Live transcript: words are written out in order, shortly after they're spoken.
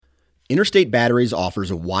Interstate Batteries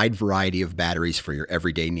offers a wide variety of batteries for your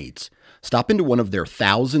everyday needs. Stop into one of their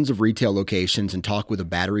thousands of retail locations and talk with a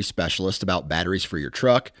battery specialist about batteries for your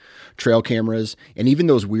truck, trail cameras, and even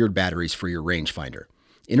those weird batteries for your rangefinder.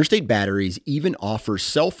 Interstate Batteries even offers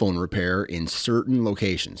cell phone repair in certain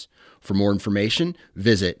locations. For more information,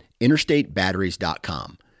 visit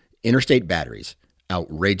interstatebatteries.com. Interstate Batteries,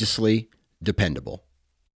 outrageously dependable.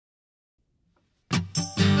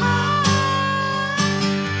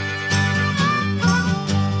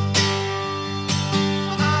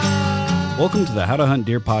 Welcome to the How to Hunt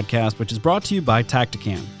Deer podcast, which is brought to you by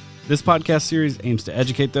Tactacam. This podcast series aims to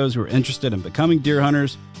educate those who are interested in becoming deer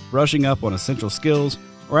hunters, brushing up on essential skills,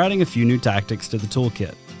 or adding a few new tactics to the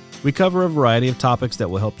toolkit. We cover a variety of topics that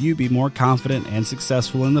will help you be more confident and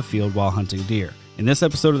successful in the field while hunting deer. In this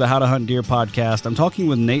episode of the How to Hunt Deer podcast, I'm talking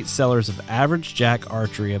with Nate Sellers of Average Jack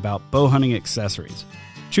Archery about bow hunting accessories.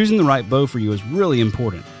 Choosing the right bow for you is really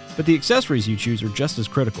important, but the accessories you choose are just as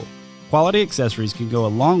critical. Quality accessories can go a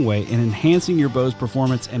long way in enhancing your bow's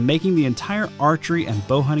performance and making the entire archery and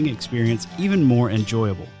bow hunting experience even more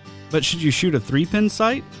enjoyable. But should you shoot a 3-pin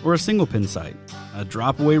sight or a single-pin sight? A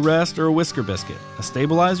drop-away rest or a whisker biscuit? A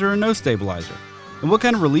stabilizer or no stabilizer? And what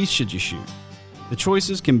kind of release should you shoot? The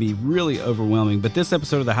choices can be really overwhelming, but this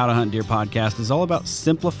episode of the How to Hunt Deer podcast is all about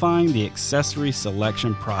simplifying the accessory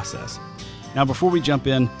selection process. Now, before we jump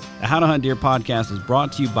in, the How to Hunt Deer podcast is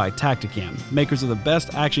brought to you by Tactacam, makers of the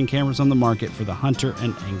best action cameras on the market for the hunter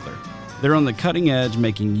and angler. They're on the cutting edge,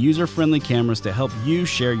 making user-friendly cameras to help you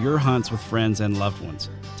share your hunts with friends and loved ones.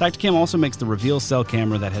 Tactacam also makes the Reveal Cell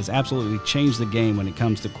camera that has absolutely changed the game when it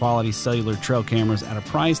comes to quality cellular trail cameras at a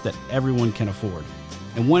price that everyone can afford.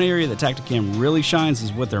 And one area that Tactacam really shines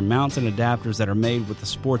is with their mounts and adapters that are made with the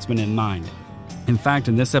sportsman in mind. In fact,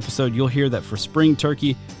 in this episode, you'll hear that for spring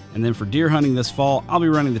turkey and then for deer hunting this fall, I'll be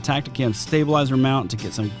running the Tactacam stabilizer mount to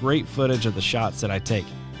get some great footage of the shots that I take.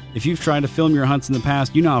 If you've tried to film your hunts in the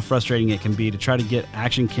past, you know how frustrating it can be to try to get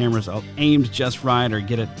action cameras aimed just right or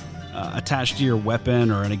get it attached to your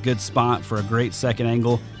weapon or in a good spot for a great second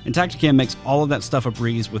angle. And Tactacam makes all of that stuff a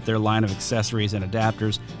breeze with their line of accessories and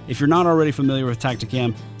adapters. If you're not already familiar with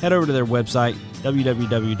Tactacam, head over to their website,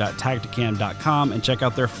 www.tactacam.com, and check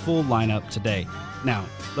out their full lineup today. Now,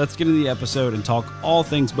 let's get into the episode and talk all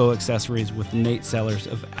things bow accessories with Nate Sellers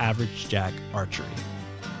of Average Jack Archery.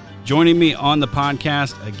 Joining me on the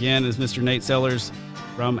podcast again is Mr. Nate Sellers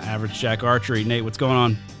from Average Jack Archery. Nate, what's going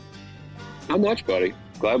on? Not much, buddy.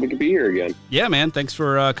 Glad we could be here again. Yeah, man. Thanks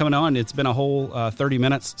for coming on. It's been a whole 30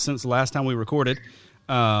 minutes since the last time we recorded.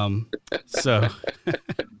 So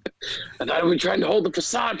I thought we were trying to hold the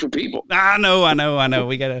facade for people. I know.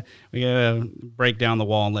 We gotta break down the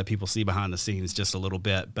wall and let people see behind the scenes just a little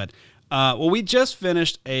bit. But we just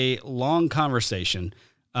finished a long conversation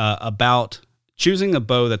about choosing a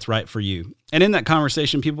bow that's right for you. And in that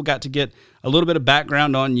conversation, people got to get a little bit of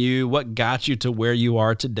background on you, what got you to where you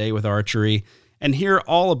are today with archery, and hear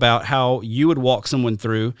all about how you would walk someone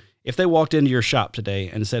through if they walked into your shop today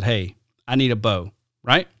and said, "Hey, I need a bow,"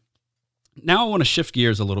 right? Now I want to shift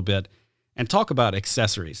gears a little bit and talk about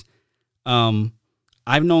accessories.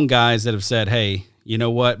 I've known guys that have said, "Hey, you know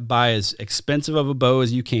what? Buy as expensive of a bow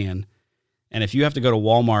as you can. And if you have to go to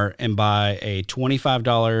Walmart and buy a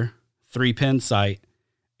 $25 3-pin sight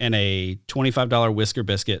and a $25 whisker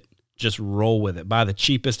biscuit, just roll with it. Buy the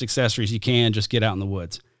cheapest accessories you can. Just get out in the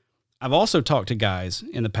woods." I've also talked to guys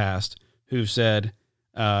in the past who've said,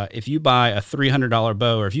 if you buy a $300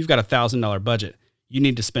 bow, or if you've got a $1,000 budget, you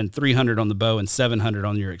need to spend $300 on the bow and $700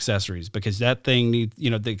 on your accessories, because that thing needs,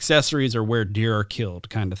 the accessories are where deer are killed,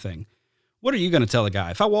 kind of thing. What are you going to tell a guy?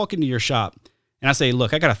 If I walk into your shop and I say,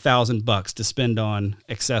 "Look, I got $1,000 to spend on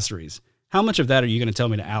accessories," how much of that are you going to tell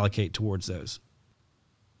me to allocate towards those?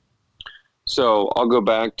 So I'll go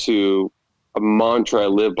back to a mantra I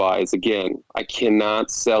live by is, again, I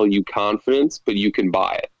cannot sell you confidence, but you can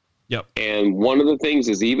buy it. Yep. And one of the things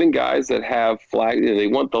is, even guys that have flag, they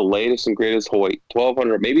want the latest and greatest Hoyt,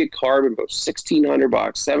 $1,200, maybe a carbon bow, $1,600,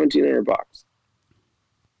 $1,700.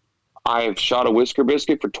 I've shot a whisker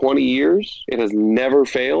biscuit for 20 years. It has never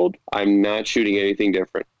failed. I'm not shooting anything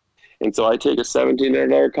different. And so I take a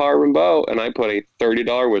 $1,700 carbon bow and I put a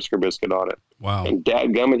 $30 whisker biscuit on it. Wow. And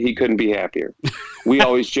dadgummit, he couldn't be happier. We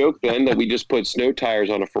always joke then that we just put snow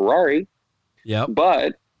tires on a Ferrari. Yep.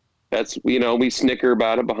 But that's, we snicker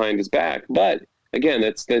about it behind his back. But again,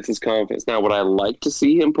 that's his confidence. Now, would I like to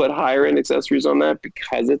see him put higher end accessories on that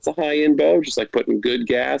because it's a high end bow, just like putting good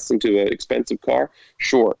gas into an expensive car?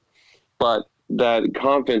 Sure. But that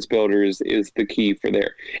confidence builder is the key for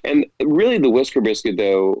there. And really the Whisker Biscuit,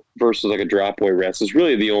 though, versus like a drop away rest is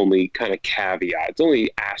really the only kind of caveat. It's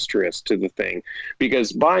only asterisk to the thing,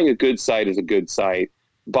 because buying a good sight is a good sight.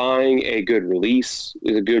 Buying a good release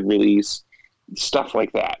is a good release, stuff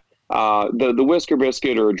like that. The Whisker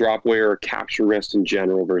Biscuit or a drop away or a capture rest in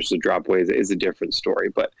general versus a drop away is a different story.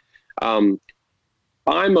 But I'm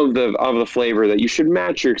of the flavor that you should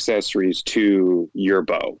match your accessories to your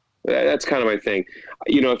bow. That's kind of my thing.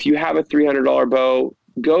 If you have a $300 bow,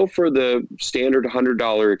 go for the standard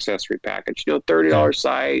 $100 accessory package. $30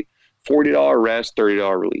 sight, $40 rest,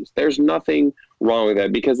 $30 release. There's nothing wrong with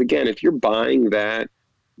that, because again, if you're buying that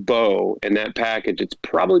bow and that package, it's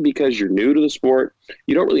probably because you're new to the sport,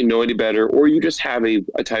 you don't really know any better, or you just have a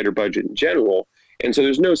tighter budget in general. And so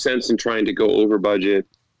there's no sense in trying to go over budget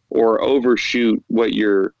or overshoot what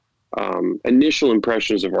your initial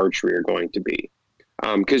impressions of archery are going to be.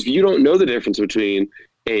 Because you don't know the difference between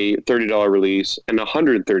a $30 release and a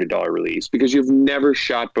 $130 release, because you've never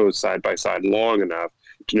shot both side by side long enough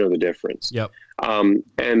to know the difference. Yep.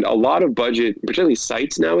 And a lot of budget, particularly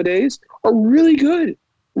sights nowadays, are really good.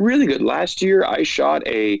 Really good. Last year, I shot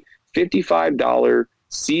a $55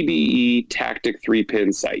 CBE Tactic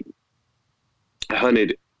 3-pin sight. I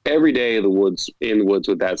hunted every day in the woods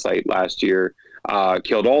with that sight last year.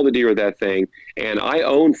 Killed all the deer with that thing, and I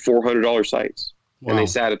own $400 sights. Wow. And they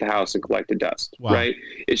sat at the house and collected dust. Wow. Right?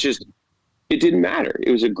 It's just, it didn't matter.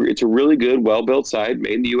 It's a really good, well-built sight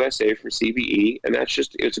made in the USA for CBE, and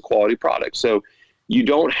it's a quality product. So you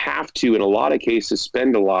don't have to, in a lot of cases,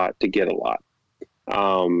 spend a lot to get a lot.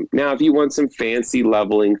 Now, if you want some fancy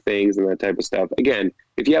leveling things and that type of stuff, again,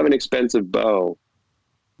 if you have an expensive bow,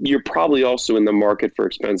 you're probably also in the market for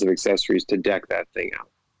expensive accessories to deck that thing out.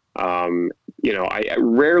 I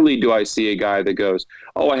rarely do I see a guy that goes,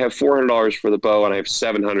 "Oh, I have $400 for the bow and I have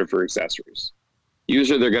 $700 for accessories."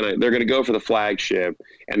 Usually they're gonna go for the flagship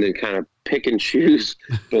and then kind of pick and choose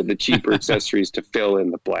the cheaper accessories to fill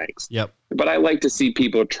in the blanks. Yep. But I like to see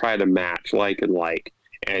people try to match like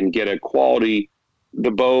and get a quality,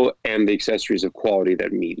 the bow and the accessories of quality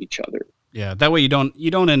that meet each other. Yeah, that way you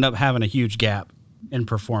don't end up having a huge gap in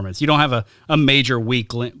performance. You don't have a major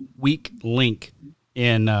weak link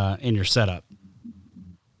in your setup.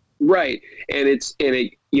 Right. And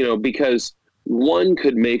because one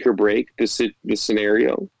could make or break the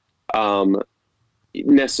scenario. I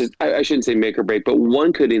shouldn't say make or break, but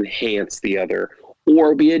one could enhance the other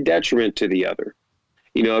or be a detriment to the other.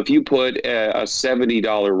 If you put a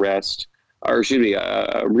 $70 rest, or excuse me,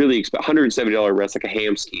 a really $170 rest like a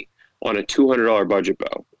Hamskea on a $200 budget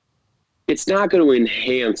bow, it's not going to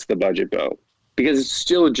enhance the budget bow, because it's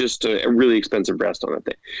still just a really expensive rest on that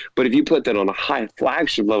thing. But if you put that on a high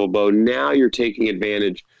flagship level bow, now you're taking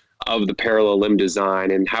advantage of the parallel limb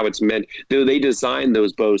design and how it's meant. They design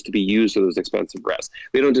those bows to be used with those expensive rests.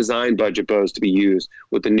 They don't design budget bows to be used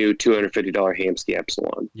with the new $250 Hamskea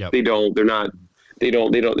Epsilon. Yep. They don't. They're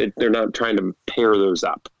not trying to pair those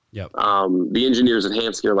up. Yep. The engineers at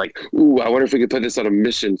Hamskea are like, "Ooh, I wonder if we could put this on a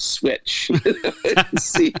mission switch."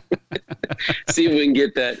 see if we can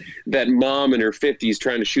get that mom in her 50s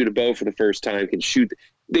trying to shoot a bow for the first time can shoot.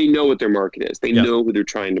 They know what their market is. They know who they're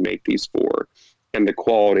trying to make these for and the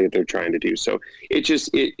quality that they're trying to do. So it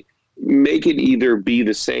make it either be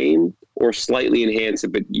the same or slightly enhance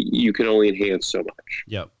it, but you can only enhance so much.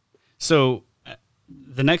 Yep. So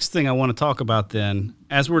the next thing I want to talk about then,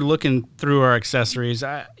 as we're looking through our accessories,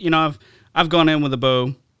 I've gone in with a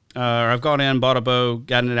bow, or I've gone in, bought a bow,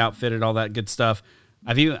 gotten it outfitted, all that good stuff.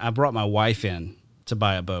 I brought my wife in to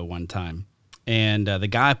buy a bow one time, and the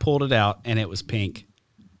guy pulled it out, and it was pink,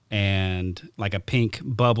 and like a pink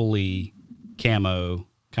bubbly camo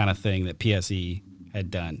kind of thing that PSE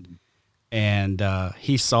had done. And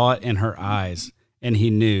he saw it in her eyes, and he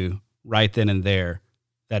knew right then and there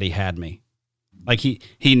that he had me. Like he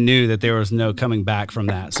knew that there was no coming back from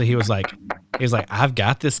that. So he was like, I've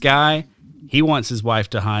got this guy. He wants his wife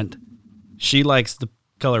to hunt. She likes the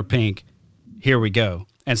color pink. Here we go.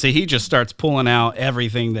 And so he just starts pulling out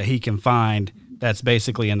everything that he can find that's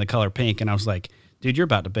basically in the color pink. And I was like, dude, you're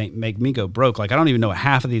about to make me go broke. Like, I don't even know what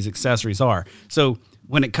half of these accessories are. So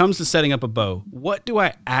when it comes to setting up a bow, what do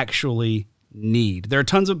I actually need? There are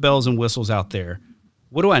tons of bells and whistles out there.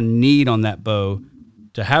 What do I need on that bow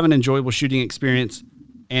to have an enjoyable shooting experience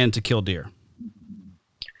and to kill deer?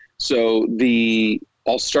 So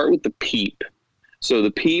I'll start with the peep. So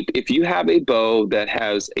the peep, if you have a bow that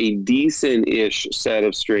has a decent-ish set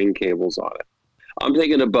of string cables on it, I'm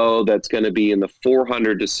taking a bow that's going to be in the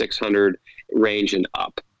 400 to 600 range and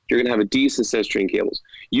up. You're going to have a decent set of string cables.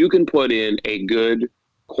 You can put in a good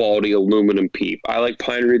quality aluminum peep. I like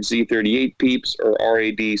Pine Ridge Z38 peeps or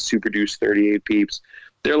RAD Super Deuce 38 peeps.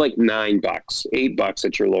 They're like $9, $8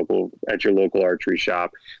 at your local archery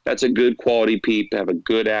shop. That's a good quality peep, have a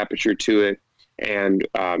good aperture to it, and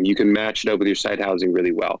you can match it up with your sight housing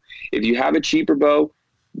really well. If you have a cheaper bow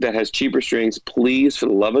that has cheaper strings, please, for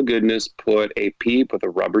the love of goodness, put a peep with a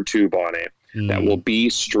rubber tube on it that will be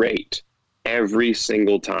straight every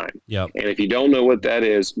single time. Yep. And if you don't know what that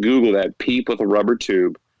is, Google that, peep with a rubber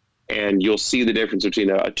tube, and you'll see the difference between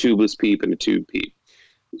a tubeless peep and a tube peep.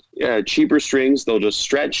 Cheaper strings, they'll just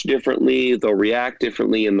stretch differently, they'll react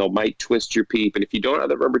differently, and might twist your peep. And if you don't have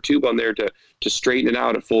the rubber tube on there to straighten it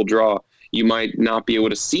out at full draw, you might not be able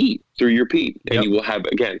to see through your peep, and you will have,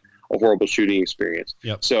 again, a horrible shooting experience.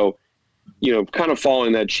 Yep. So, kind of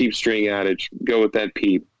following that cheap string adage, go with that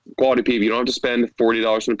peep. Quality peep. You don't have to spend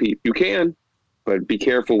 $40 on a peep. You can, but be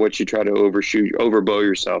careful what you try to overbow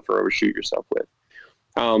yourself or overshoot yourself with.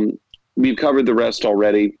 We've covered the rest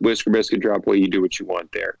already. Whisker biscuit drop away, you do what you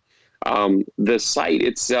want there. The sight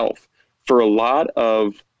itself, for a lot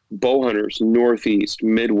of bow hunters, Northeast,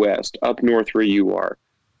 Midwest, up north where you are,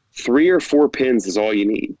 3 or 4 pins is all you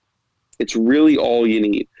need. It's really all you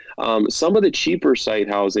need. Some of the cheaper sight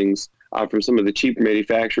housings from some of the cheaper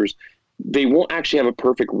manufacturers, they won't actually have a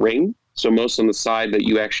perfect ring. So most on the side that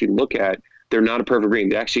you actually look at, they're not a perfect ring.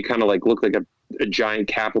 They actually kind of like look like a giant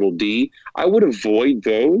capital D. I would avoid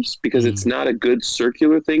those because it's not a good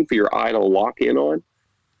circular thing for your eye to lock in on.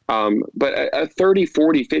 But a $30,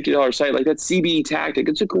 $40, $50 sight like that CBE Tactic,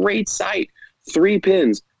 it's a great sight. 3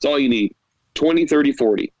 pins, it's all you need. 20, 30,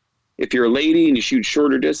 40. If you're a lady and you shoot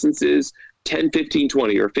shorter distances, 10, 15,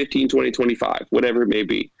 20, or 15, 20, 25, whatever it may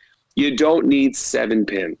be. You don't need 7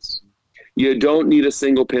 pins. You don't need a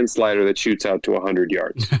single pin slider that shoots out to 100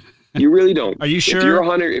 yards. You really don't. Are you sure? If you're a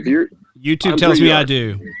hunter, YouTube tells me I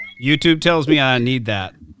do. YouTube tells me I need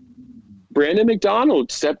that. Brandon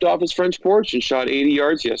McDonald stepped off his French porch and shot 80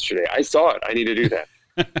 yards yesterday. I saw it. I need to do that.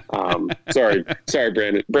 Sorry,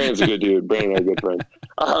 Brandon. Brandon's a good dude. Brandon, a good friend.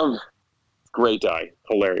 Great guy.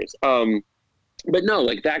 Hilarious. But no,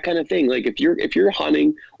 like that kind of thing. Like if you're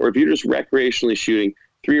hunting or if you're just recreationally shooting,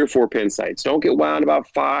 3 or 4 pin sights. Don't get wound about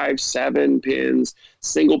 5, 7 pins,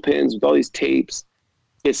 single pins with all these tapes.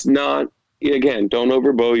 It's not, again, don't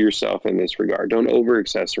overbow yourself in this regard. Don't over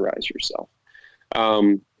accessorize yourself.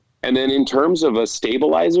 And then in terms of a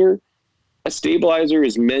stabilizer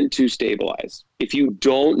is meant to stabilize. If you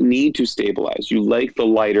don't need to stabilize, you like the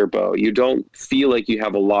lighter bow, you don't feel like you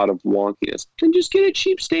have a lot of wonkiness, then just get a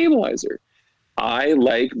cheap stabilizer. I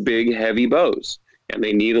like big, heavy bows, and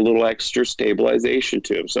they need a little extra stabilization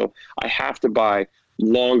to them. So I have to buy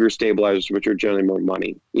longer stabilizers, which are generally more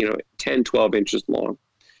money, 10, 12 inches long.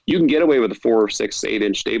 You can get away with a 4, 6, 8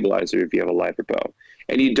 inch stabilizer if you have a lighter bow,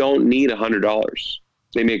 and you don't need $100.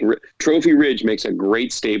 They make Trophy Ridge makes a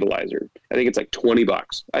great stabilizer. I think it's like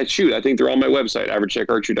 $20. I think they're on my website,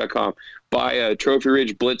 averagecheckarchery.com. Buy a Trophy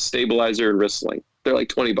Ridge Blitz stabilizer and wrist sling. They're like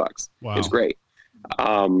 $20. Wow. It's great.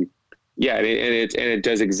 Yeah, and it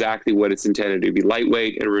does exactly what it's intended to be: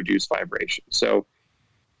 lightweight and reduce vibration. So,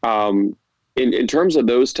 in terms of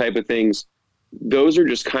those type of things, those are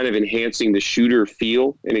just kind of enhancing the shooter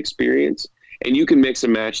feel and experience. And you can mix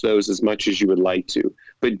and match those as much as you would like to.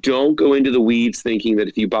 But don't go into the weeds thinking that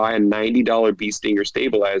if you buy a $90 Bee Stinger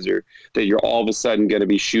stabilizer, that you're all of a sudden going to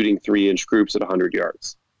be shooting 3-inch groups at 100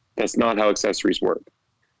 yards. That's not how accessories work.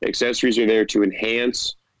 Accessories are there to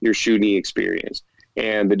enhance your shooting experience.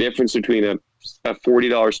 And the difference between a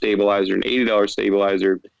 $40 stabilizer and $80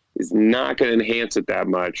 stabilizer is not going to enhance it that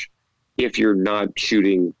much if you're not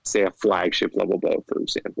shooting, say, a flagship level bow, for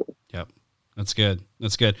example. Yep. That's good.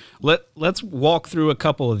 That's good. Let's walk through a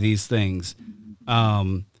couple of these things.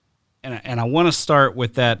 And I want to start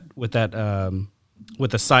with with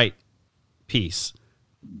the sight piece.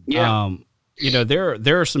 Yeah.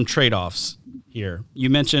 There are some trade-offs here. You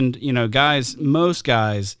mentioned, most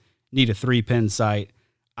guys need a 3-pin sight.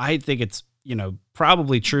 I think it's,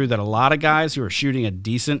 probably true that a lot of guys who are shooting a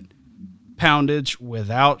decent poundage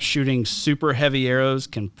without shooting super heavy arrows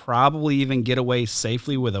can probably even get away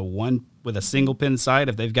safely with a single pin sight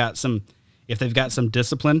if they've got some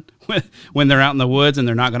discipline when they're out in the woods and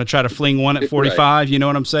they're not going to try to fling one at 45. Right. You know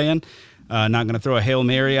what I'm saying? Not going to throw a Hail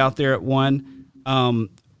Mary out there at 1.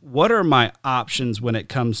 What are my options when it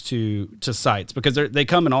comes to sights? Because they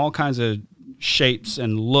come in all kinds of shapes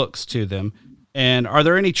and looks to them. And are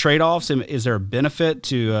there any trade-offs? Is there a benefit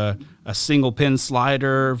to a single pin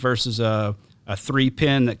slider versus a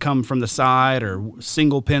 3-pin that come from the side, or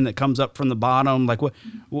single pin that comes up from the bottom? Like what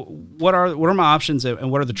are my options, and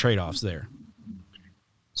what are the trade-offs there?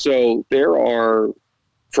 So there are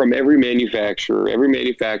from every manufacturer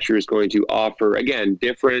is going to offer, again,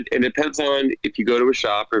 different, and it depends on if you go to a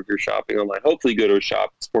shop or if you're shopping online. Hopefully you go to a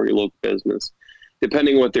shop, support your local business,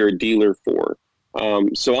 depending on what they're a dealer for.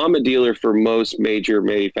 So I'm a dealer for most major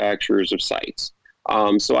manufacturers of sights.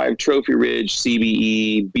 So I have Trophy Ridge,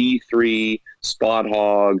 CBE, B3, Spot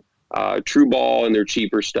Hog, True Ball, and their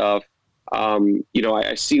cheaper stuff.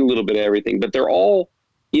 I see a little bit of everything, but they're all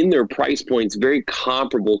in their price points very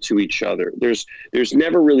comparable to each other. There's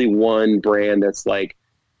never really one brand that's like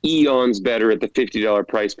eons better at the $50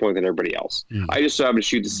 price point than everybody else. I just so happen to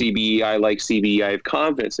shoot the CBE. I like CBE. I have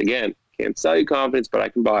confidence. Again, can't sell you confidence, but I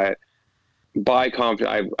can buy it. Buy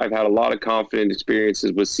confidence. I've had a lot of confident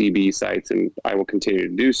experiences with CBE sights, and I will continue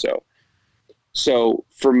to do so. So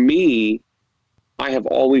for me, I have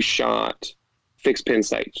always shot fixed pin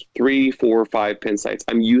sights, 3, 4, 5 pin sights.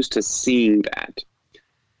 I'm used to seeing that.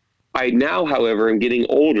 I now, however, am getting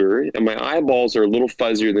older and my eyeballs are a little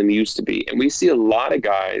fuzzier than they used to be. And we see a lot of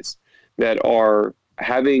guys that are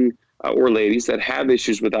having, or ladies that have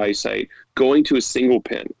issues with eyesight, going to a single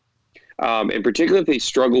pin. And particularly if they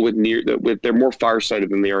struggle with they're more farsighted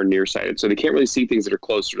than they are nearsighted. So they can't really see things that are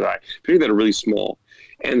closer to the eye, particularly that are really small.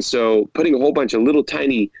 And so putting a whole bunch of little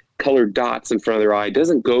tiny colored dots in front of their eye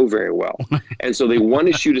doesn't go very well. And so they want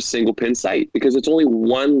to shoot a single pin sight because it's only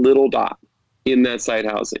one little dot in that sight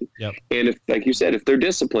housing. Yep. And if, like you said, if they're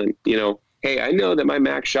disciplined, hey, I know that my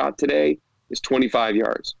max shot today is 25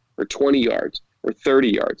 yards or 20 yards or 30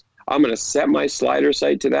 yards. I'm going to set my slider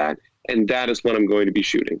sight to that, and that is what I'm going to be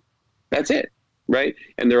shooting. That's it, right?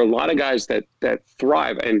 And there are a lot of guys that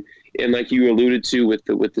thrive. And like you alluded to with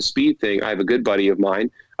the speed thing, I have a good buddy of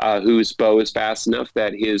mine whose bow is fast enough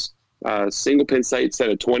that his single pin sight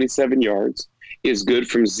set at 27 yards is good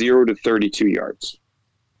from 0 to 32 yards.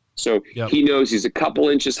 So He knows he's a couple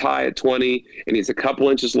inches high at 20 and he's a couple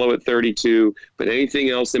inches low at 32, but anything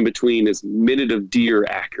else in between is minute of deer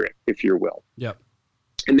accurate, if you will. Yep.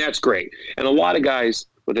 And that's great. And a lot of guys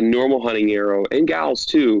with a normal hunting arrow, and gals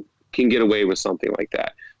too, can get away with something like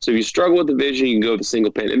that. So if you struggle with the vision, you can go with the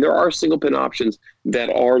single pin. And there are single pin options that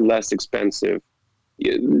are less expensive.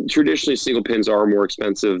 Traditionally, single pins are more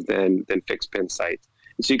expensive than fixed pin sights.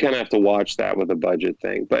 And so you kind of have to watch that with a budget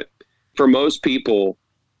thing. But for most people,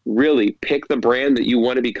 really pick the brand that you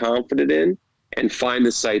want to be confident in and find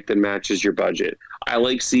the sight that matches your budget. I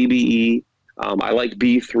like CBE. I like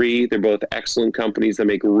B3. They're both excellent companies that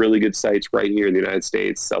make really good sights right here in the United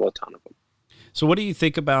States, sell a ton of them. So what do you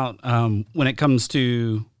think about when it comes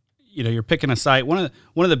to, you're picking a sight? One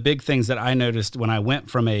of the big things that I noticed when I went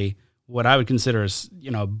from what I would consider as,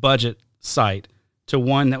 a budget sight to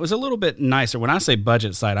one that was a little bit nicer. When I say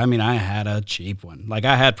budget sight, I mean I had a cheap one. Like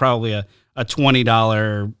I had probably a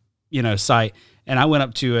 $20, sight, and I went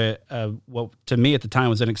up to what to me at the time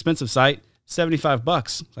was an expensive sight,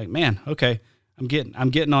 $75. Like, man, okay, I'm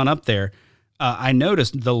getting on up there. I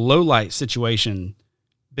noticed the low light situation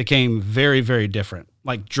became very, very different,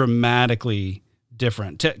 like dramatically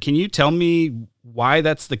different. Can you tell me why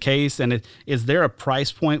that's the case? And is there a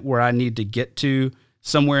price point where I need to get to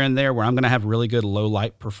somewhere in there where I'm going to have really good low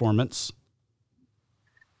light performance?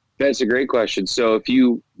 That's a great question. So if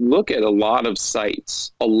you look at a lot of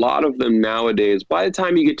sites, a lot of them nowadays, by the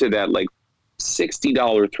time you get to that like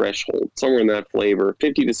 $60 threshold, somewhere in that flavor,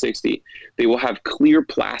 50 to 60, they will have clear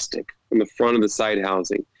plastic on the front of the sight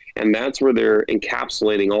housing. And that's where they're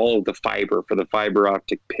encapsulating all of the fiber for the fiber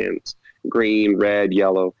optic pins, green, red,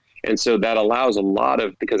 yellow. And so that allows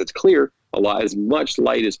because it's clear, as much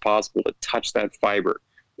light as possible to touch that fiber.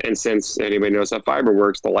 And since anybody knows how fiber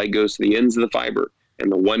works, the light goes to the ends of the fiber.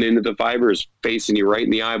 And the one end of the fiber is facing you right in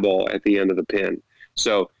the eyeball at the end of the pin.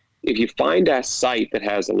 So if you find a sight that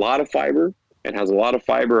has a lot of fiber, and has a lot of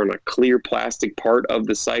fiber on a clear plastic part of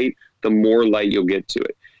the sight, the more light you'll get to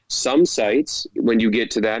it. Some sites, when you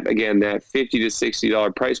get to that, again, that $50 to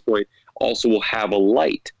 $60 price point, also will have a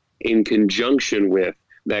light in conjunction with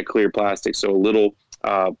that clear plastic. So a little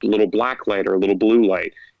black light or a little blue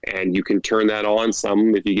light. And you can turn that on.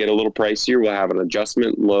 Some, if you get a little pricier, will have an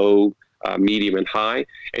adjustment, low, medium, and high,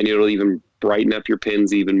 and it'll even brighten up your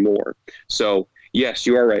pins even more. So yes,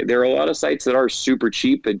 you are right. There are a lot of sites that are super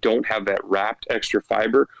cheap that don't have that wrapped extra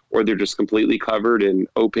fiber, or they're just completely covered in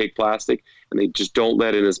opaque plastic, and they just don't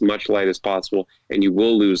let in as much light as possible, and you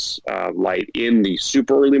will lose light in the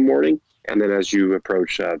super early morning, and then as you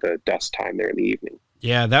approach the dusk time there in the evening.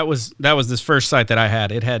 Yeah, that was this first sight that I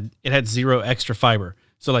had. It had zero extra fiber.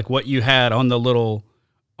 So like what you had on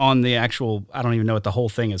the actual, I don't even know what the whole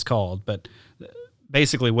thing is called, but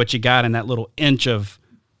basically what you got in that little inch of,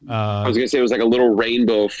 I was going to say it was like a little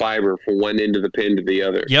rainbow of fiber from one end of the pin to the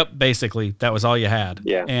other. Yep. Basically that was all you had.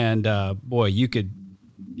 Yeah. And, boy, you could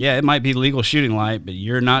Yeah, it might be legal shooting light, but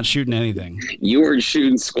you're not shooting anything. You weren't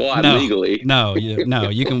shooting squat legally. No, you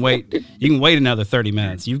can wait. You can wait another 30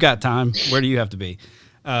 minutes. You've got time. Where do you have to be?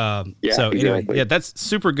 So anyway, exactly. that's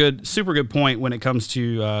super good point when it comes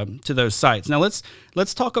to those sights. Now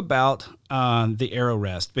let's talk about the arrow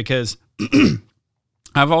rest, because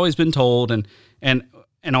I've always been told and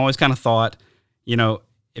always kind of thought,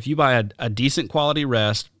 if you buy a decent quality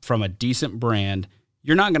rest from a decent brand,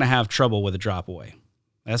 you're not going to have trouble with a drop away.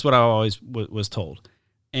 That's what I always was told.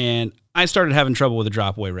 And I started having trouble with a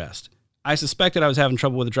drop away rest. I suspected I was having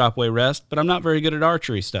trouble with a drop away rest, but I'm not very good at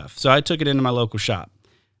archery stuff. So I took it into my local shop.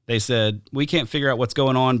 They said, we can't figure out what's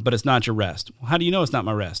going on, but it's not your rest. Well, how do you know it's not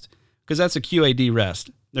my rest? Because that's a QAD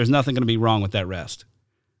rest. There's nothing going to be wrong with that rest.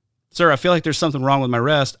 Sir, I feel like there's something wrong with my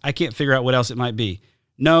rest. I can't figure out what else it might be.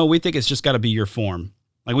 No, we think it's just got to be your form.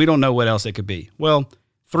 Like, we don't know what else it could be. Well,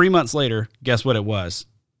 3 months later, guess what it was?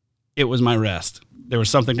 It was my rest. There was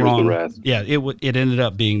something wrong. The rest. Yeah, it ended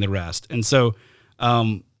up being the rest. And so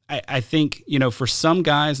I think, for some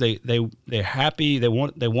guys, they're happy. They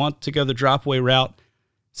want to go the drop away route.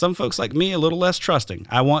 Some folks like me, a little less trusting.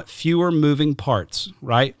 I want fewer moving parts,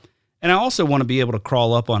 right? And I also want to be able to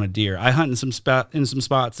crawl up on a deer. I hunt in some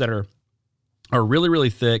spots that are really, really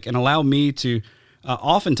thick and allow me to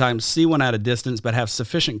oftentimes see one at a distance, but have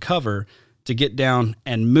sufficient cover to get down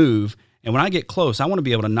and move. And when I get close, I want to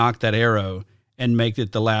be able to knock that arrow and make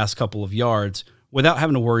it the last couple of yards without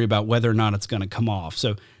having to worry about whether or not it's going to come off.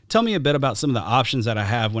 So tell me a bit about some of the options that I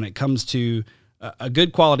have when it comes to a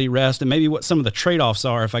good quality rest, and maybe what some of the trade-offs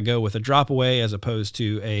are if I go with a drop away as opposed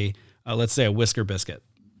to let's say a whisker biscuit.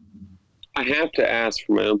 I have to ask,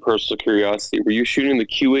 for my own personal curiosity, were you shooting the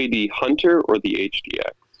QAD Hunter or the HDX?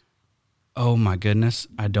 Oh my goodness,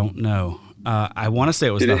 I don't know. I want to say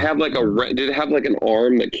it was. Did it have like an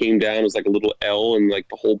arm that came down? It was like a little L, and like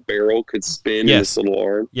the whole barrel could spin in this little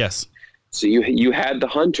arm. Yes. So you had the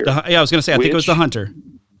Hunter. I was going to say, I think it was the Hunter,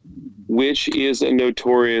 which is a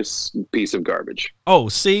notorious piece of garbage. Oh,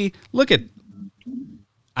 see,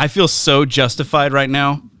 I feel so justified right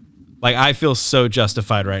now. Like, I feel so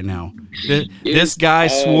justified right now. This guy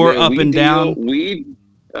swore up and down. We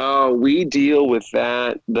deal with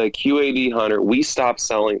that. The QAD Hunter, we stopped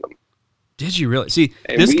selling them. Did you really? See,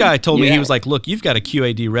 this guy told me, he was like, look, you've got a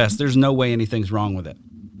QAD rest. There's no way anything's wrong with it.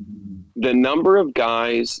 The number of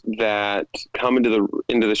guys that come into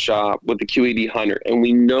the shop with the QAD Hunter, and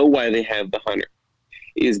we know why they have the Hunter,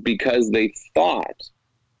 is because they thought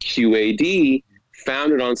QAD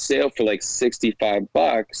found it on sale for like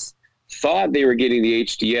 $65, thought they were getting the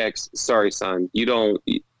HDX. Sorry, son,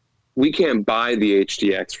 we can't buy the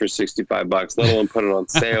HDX for $65, let alone put it on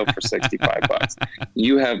sale for $65.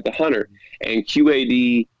 You have the Hunter. And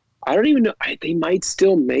QAD, I don't even know, they might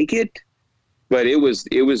still make it, but it was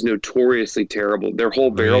notoriously terrible. Their whole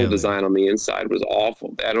barrel design on the inside was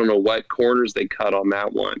awful. I don't know what corners they cut on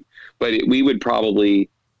that one, but we would probably,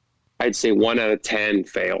 I'd say 1 out of 10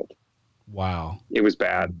 failed. Wow. It was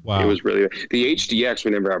bad. Wow. It was really bad. The HDX,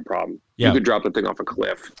 we never had a problem. Yeah. You could drop the thing off a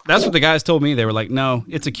cliff. That's what the guys told me. They were like, no,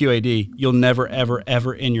 it's a QAD. You'll never, ever,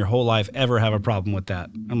 ever in your whole life ever have a problem with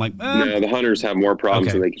that. I'm like, no, the Hunters have more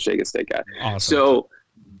problems than they can shake a stick at. Awesome.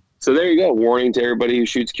 So there you go. Warning to everybody who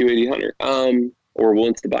shoots QAD Hunter or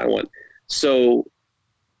wants to buy one. So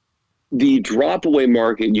the drop away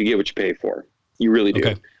market, you get what you pay for. You really do.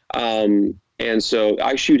 Okay. And so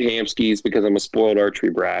I shoot Hamskis because I'm a spoiled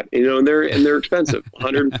archery brat, and they're expensive,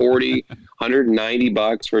 $140,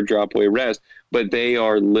 $190 for a drop away rest, but they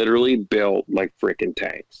are literally built like freaking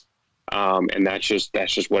tanks. And that's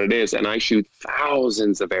just what it is. And I shoot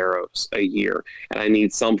thousands of arrows a year, and I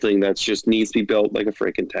need something that's just needs to be built like a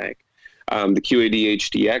freaking tank. The QAD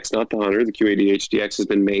HDX, not the Hunter, the QAD HDX has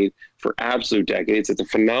been made for absolute decades. It's a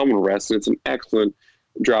phenomenal rest, and it's an excellent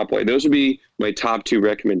drop away. Those would be my top 2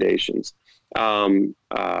 recommendations.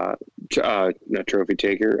 Not Trophy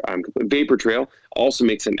Taker, Vapor Trail also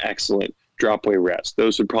makes an excellent drop away rest.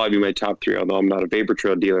 Those would probably be my top 3, although I'm not a Vapor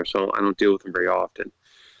Trail dealer, so I don't deal with them very often.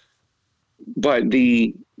 But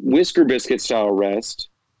the Whisker Biscuit style rest,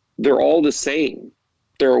 they're all the same.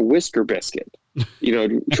 They're a Whisker Biscuit.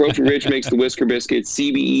 Trophy Ridge makes the Whisker Biscuit,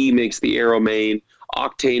 CBE makes the Arrow Main,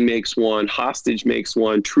 Octane makes one, Hostage makes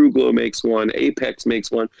one, True Glow makes one, Apex makes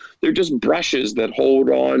one. They're just brushes that hold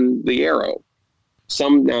on the arrow.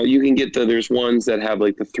 Now you can get there's ones that have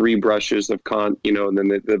like the 3 brushes of and then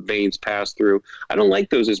the veins pass through. I don't like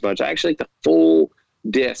those as much. I actually like the full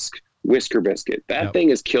disc Whisker Biscuit. That thing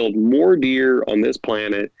has killed more deer on this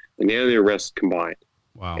planet than any of the rest combined.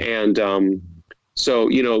 Wow. And so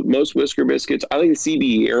most Whisker Biscuits, I like the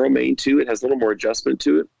CBE Arrow Main too. It has a little more adjustment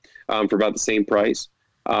to it. For about the same price.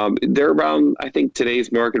 They're around, I think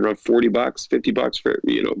today's market around $40, $50 for,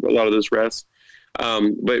 a lot of those rests.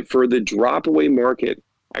 But for the drop away market,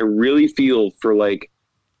 I really feel for like,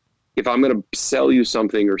 if I'm going to sell you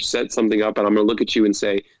something or set something up and I'm going to look at you and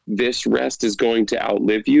say, this rest is going to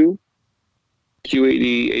outlive you,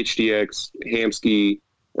 Q80, HDX, Hamskea,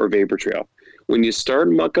 or Vapor Trail. When you start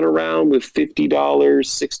mucking around with $50,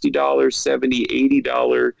 $60, $70,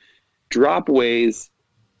 $80 dropaways,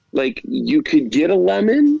 like you could get a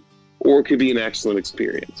lemon or it could be an excellent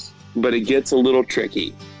experience, but it gets a little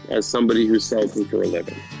tricky as somebody who sells them for a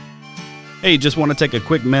living. Hey, just want to take a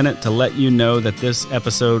quick minute to let you know that this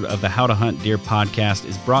episode of the How to Hunt Deer podcast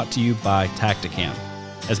is brought to you by Tactacam.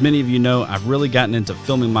 As many of you know, I've really gotten into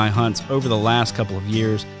filming my hunts over the last couple of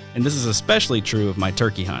years, and this is especially true of my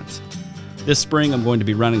turkey hunts. This spring, I'm going to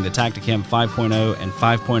be running the Tactacam 5.0 and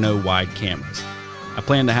 5.0 wide cameras. I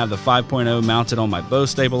plan to have the 5.0 mounted on my bow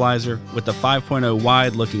stabilizer, with the 5.0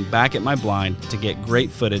 wide looking back at my blind to get great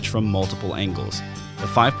footage from multiple angles. The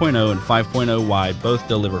 5.0 and 5.0 wide both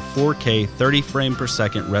deliver 4K 30 frame per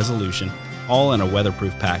second resolution, all in a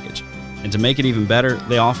weatherproof package. And to make it even better,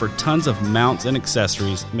 they offer tons of mounts and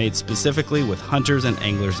accessories made specifically with hunters and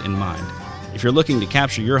anglers in mind. If you're looking to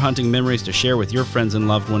capture your hunting memories to share with your friends and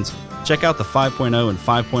loved ones, check out the 5.0 and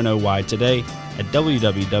 5.0 wide today at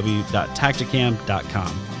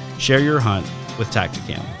www.tactacam.com. Share your hunt with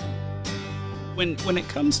Tactacam. When it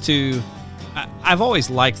comes to, I've always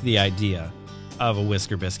liked the idea of a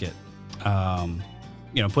whisker biscuit,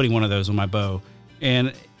 putting one of those on my bow.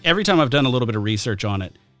 And every time I've done a little bit of research on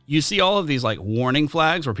it, you see all of these like warning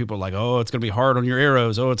flags where people are like, oh, it's going to be hard on your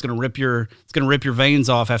arrows. Oh, it's going to rip your veins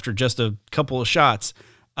off after just a couple of shots.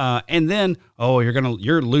 And then, oh,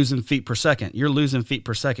 you're losing feet per second. You're losing feet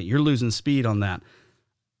per second. You're losing speed on that.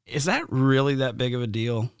 Is that really that big of a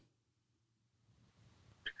deal?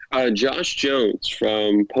 Josh Jones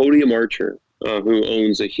from Podium Archer, who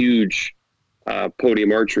owns a huge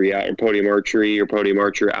Podium Archery out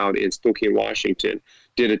in Spokane, Washington,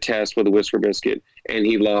 did a test with a whisker biscuit, and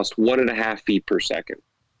he lost 1.5 feet per second,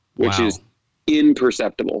 which is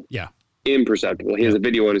imperceptible. Yeah. Imperceptible. He has a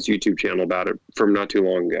video on his YouTube channel about it from not too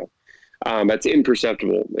long ago. That's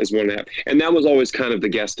imperceptible as 1.5. And that was always kind of the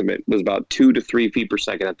guesstimate, was about 2 to 3 feet per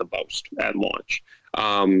second at the most at launch.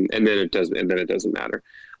 And then it doesn't matter.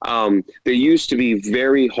 They used to be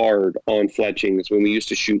very hard on fletchings when we used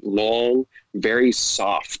to shoot long, very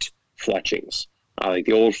soft fletchings, like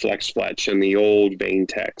the old Flex Fletch and the old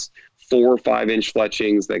Vanetex, 4 or 5 inch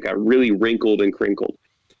fletchings that got really wrinkled and crinkled.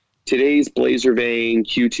 Today's Blazer Vane,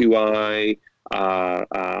 Q2i,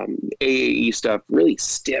 AAE stuff, really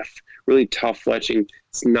stiff, really tough fletching.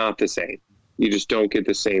 It's not the same. You just don't get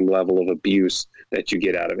the same level of abuse that you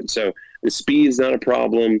get out of it. So the speed's not a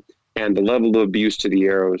problem, and the level of abuse to the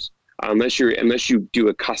arrows, unless you do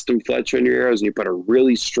a custom fletch on your arrows and you put a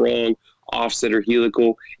really strong offset or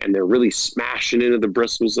helical, and they're really smashing into the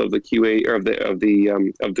bristles of the QA or of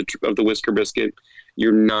the whisker biscuit,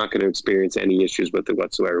 you're not going to experience any issues with it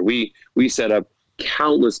whatsoever. We set up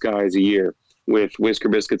countless guys a year with whisker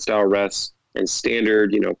biscuit style rests and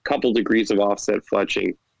standard, couple degrees of offset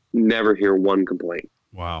fletching. Never hear one complaint.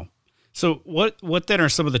 Wow. So what then are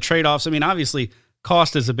some of the trade-offs? I mean, obviously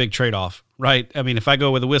cost is a big trade-off, right? I mean, if I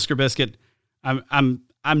go with a whisker biscuit, I'm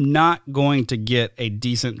not going to get a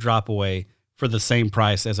decent drop away for the same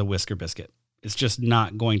price as a whisker biscuit. It's just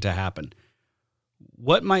not going to happen.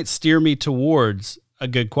 What might steer me towards a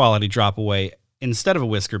good quality drop away instead of a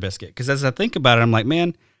whisker biscuit? Because as I think about it, I'm like, man,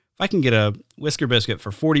 if I can get a whisker biscuit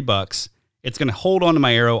for $40, it's going to hold onto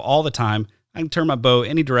my arrow all the time. I can turn my bow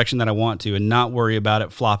any direction that I want to and not worry about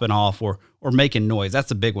it flopping off or making noise.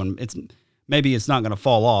 That's a big one. Maybe it's not going to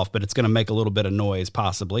fall off, but it's going to make a little bit of noise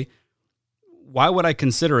possibly. Why would I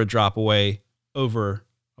consider a drop away over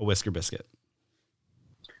a whisker biscuit?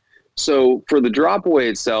 So for the drop away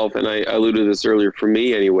itself, and I alluded to this earlier, for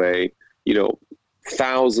me anyway,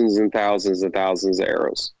 thousands and thousands and thousands of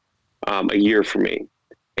arrows a year for me,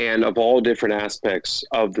 and of all different aspects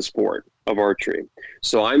of the sport of archery.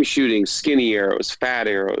 So I'm shooting skinny arrows, fat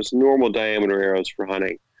arrows, normal diameter arrows for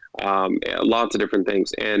hunting, lots of different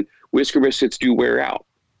things. And whisker biscuits do wear out.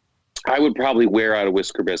 I would probably wear out a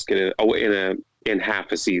whisker biscuit in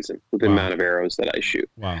half a season with the amount of arrows that I shoot.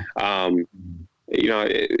 Wow.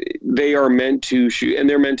 They are meant to shoot, and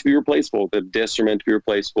they're meant to be replaceable. The discs are meant to be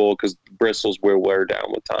replaceable because bristles will wear down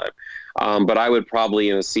with time. But I would probably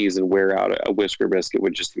in a season wear out a whisker biscuit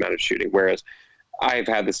with just the amount of shooting. Whereas I've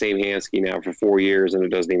had the same Hamskea now for 4 years, and it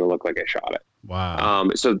doesn't even look like I shot it. Wow.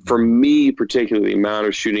 So for me, particularly the amount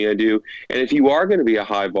of shooting I do, and if you are going to be a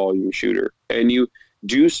high volume shooter and you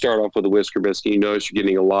do start off with a whisker biscuit, you notice you're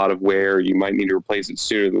getting a lot of wear, you might need to replace it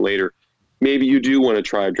sooner than later. Maybe you do want to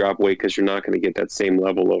try a drop weight because you're not going to get that same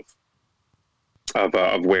level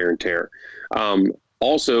of wear and tear.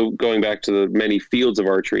 Also, going back to the many fields of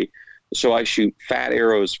archery, so I shoot fat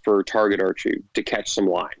arrows for target archery to catch some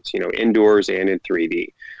lines, indoors and in 3D.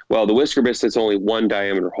 Well, the whisker biscuit's only one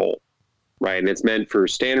diameter hole, right? And it's meant for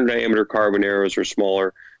standard diameter carbon arrows or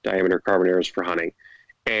smaller diameter carbon arrows for hunting.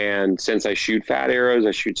 And since I shoot fat arrows,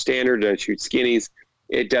 I shoot standard, I shoot skinnies,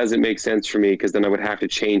 it doesn't make sense for me because then I would have to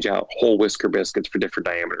change out whole whisker biscuits for different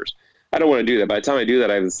diameters. I don't want to do that. By the time I do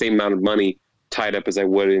that, I have the same amount of money tied up as I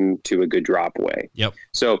would into a good drop away. Yep.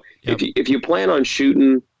 So if you plan on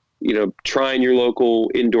shooting, trying your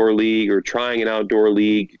local indoor league or trying an outdoor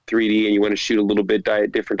league 3D, and you want to shoot a little bit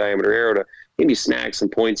different diameter arrow to maybe snag some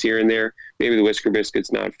points here and there, maybe the whisker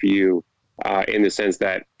biscuit's not for you in the sense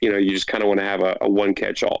that, you just kind of want to have a one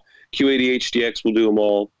catch all. Q80 HDX will do them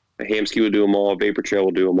all. A Hamskea will do them all. Vapor Trail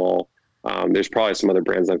will do them all. There's probably some other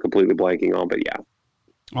brands I'm completely blanking on, but yeah.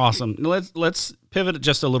 Awesome. Let's pivot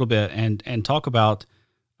just a little bit and talk about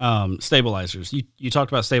stabilizers. You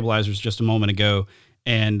talked about stabilizers just a moment ago,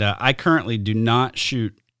 and I currently do not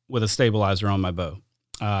shoot with a stabilizer on my bow.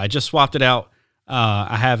 I just swapped it out.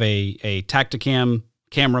 I have a Tactacam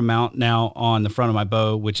camera mount now on the front of my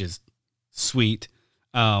bow, which is sweet.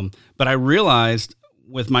 But I realized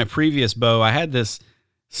with my previous bow, I had this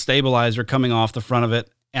stabilizer coming off the front of it,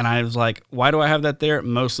 and I was like, why do I have that there?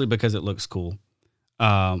 Mostly because it looks cool.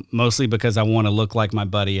 Mostly because I want to look like my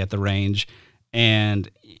buddy at the range. And,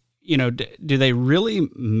 do they really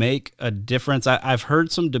make a difference? I've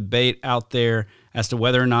heard some debate out there as to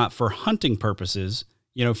whether or not for hunting purposes,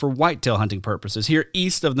 for whitetail hunting purposes here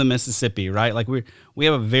east of the Mississippi, right? Like we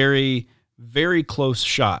have a very, very close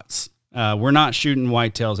shots. We're not shooting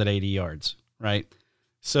whitetails at 80 yards, right?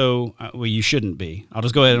 So, you shouldn't be. I'll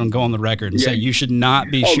just go ahead and go on the record and say you should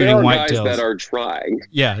not be shooting whitetails. There are guys that are trying.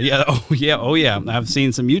 Yeah. Oh, yeah. I've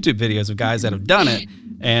seen some YouTube videos of guys that have done it,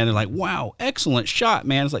 and they're like, wow, excellent shot,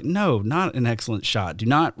 man. It's like, no, not an excellent shot. Do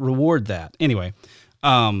not reward that. Anyway,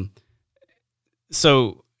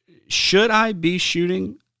 so should I be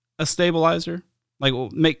shooting a stabilizer? Like,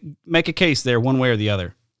 make a case there one way or the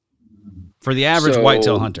other for the average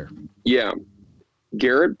whitetail hunter. Yeah.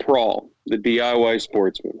 Garrett Prawl, the DIY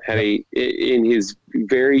sportsman, had in his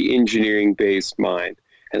very engineering-based mind,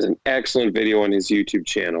 has an excellent video on his YouTube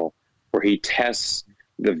channel where he tests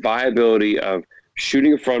the viability of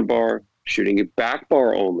shooting a front bar, shooting a back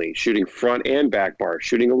bar only, shooting front and back bar,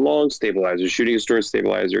 shooting a long stabilizer, shooting a short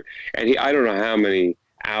stabilizer. And I don't know how many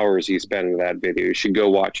hours he spent in that video. You should go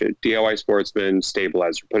watch it. DIY sportsman,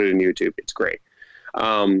 stabilizer, put it in YouTube. It's great.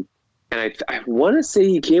 And I want to say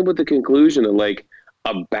he came with the conclusion that like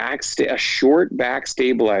a short back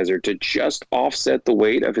stabilizer to just offset the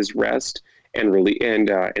weight of his rest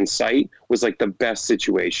and sight was like the best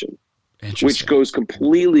situation, which goes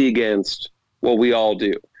completely against what we all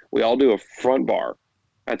do. We all do a front bar.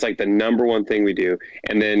 That's like the number one thing we do.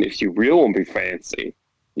 And then if you really want to be fancy,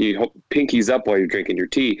 you pinkies up while you're drinking your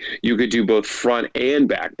tea, you could do both front and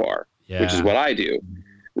back bar, which is what I do.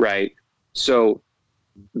 Right. So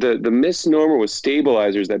the misnomer with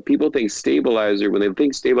stabilizers that people think stabilizer, when they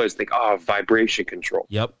think stabilizer, think, vibration control.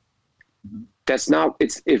 Yep. That's not,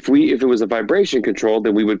 if it was a vibration control,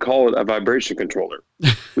 then we would call it a vibration controller.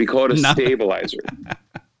 We call it a stabilizer,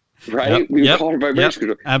 right? Yep. We would call it a vibration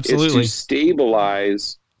control. Absolutely. It's to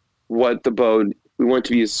stabilize what the bow, we want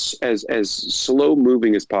to be as slow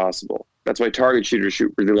moving as possible. That's why target shooters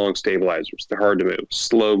shoot really long stabilizers. They're hard to move,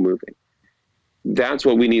 slow moving. That's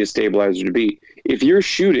what we need a stabilizer to be. If you're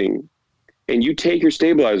shooting and you take your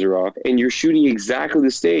stabilizer off and you're shooting exactly the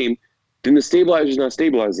same, then the stabilizer is not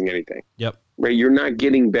stabilizing anything. Yep. Right? You're not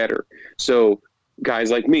getting better. So guys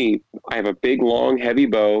like me, I have a big, long, heavy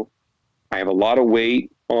bow. I have a lot of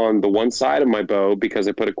weight on the one side of my bow because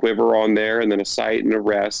I put a quiver on there and then a sight and a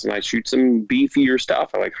rest, and I shoot some beefier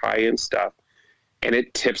stuff. I like high-end stuff, and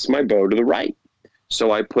it tips my bow to the right.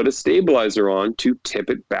 So I put a stabilizer on to tip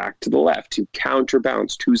it back to the left, to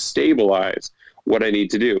counterbalance, to stabilize what I need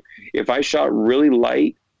to do. If I shot really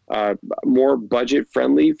light, more budget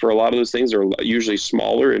friendly for a lot of those things are usually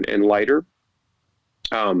smaller and lighter,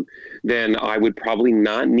 then I would probably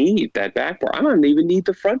not need that back bar. I don't even need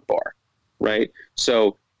the front bar, right?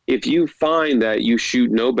 So if you find that you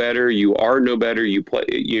shoot no better, you are no better,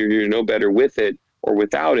 you're no better with it or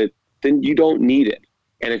without it, then you don't need it.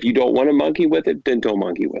 And if you don't want to monkey with it, then don't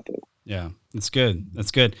monkey with it. Yeah, that's good.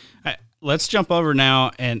 That's good. Let's jump over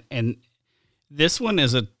now, and this one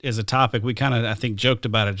is a topic we kind of, I think, joked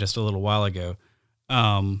about it just a little while ago.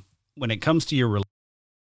 When it comes to your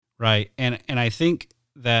right? And I think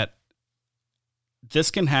that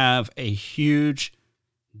this can have a huge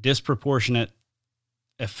disproportionate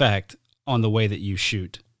effect on the way that you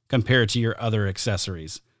shoot compared to your other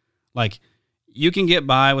accessories. Like, you can get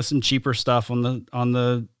by with some cheaper stuff on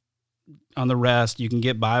the rest. You can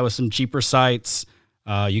get by with some cheaper sights.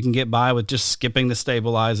 You can get by with just skipping the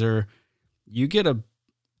stabilizer. You get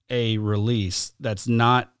a release that's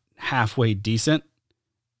not halfway decent,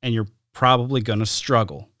 and you're probably going to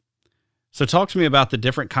struggle. So talk to me about the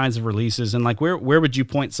different kinds of releases, and like, where would you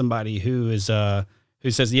point somebody who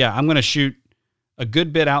says, yeah, I'm going to shoot a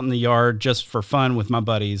good bit out in the yard just for fun with my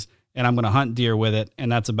buddies, and I'm going to hunt deer with it, and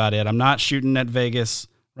that's about it. I'm not shooting at Vegas,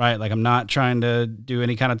 right? Like, I'm not trying to do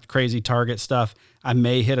any kind of crazy target stuff. I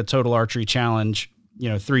may hit a Total Archery Challenge,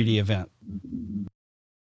 3D event.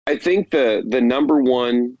 I think the number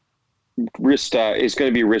one wrist is going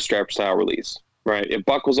to be wrist strap style release, right? It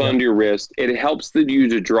buckles onto your wrist. It helps you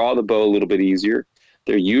to draw the bow a little bit easier.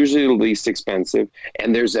 They're usually the least expensive,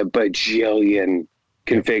 and there's a bajillion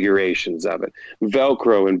configurations of it.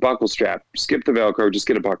 Velcro and buckle strap. Skip the Velcro, just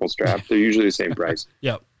get a buckle strap. They're usually the same price.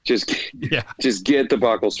 Yep. Just get the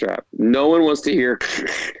buckle strap. No one wants to hear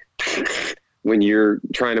when you're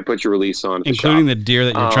trying to put your release on, including the deer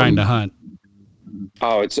that you're trying to hunt.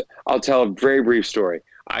 I'll tell a very brief story.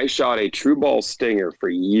 I shot a True Ball Stinger for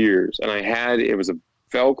years, and it was a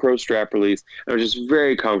Velcro strap release. I was just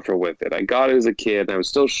very comfortable with it. I got it as a kid, and I was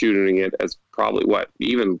still shooting it as probably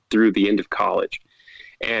even through the end of college.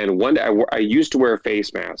 And one day I used to wear a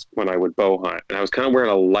face mask when I would bow hunt, and I was kind of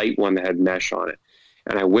wearing a light one that had mesh on it.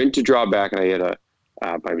 And I went to draw back, and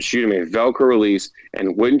I was shooting a Velcro release,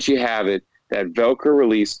 and wouldn't you have it, that Velcro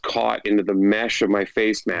release caught into the mesh of my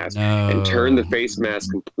face mask and turned the face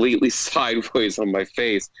mask completely sideways on my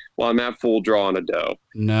face while I'm at full draw on a doe.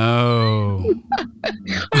 No.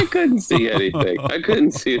 I couldn't see anything. I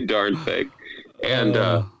couldn't see a darn thing. And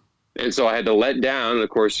so I had to let down. And of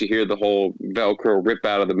course, you hear the whole Velcro rip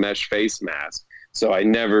out of the mesh face mask. So I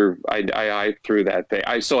threw that thing.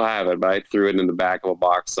 I still have it, but I threw it in the back of a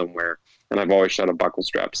box somewhere. And I've always shot a buckle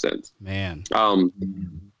strap since. Man.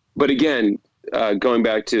 But again, going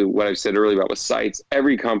back to what I've said earlier about with sights,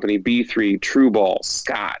 every company, B3, True Ball,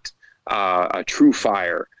 Scott, True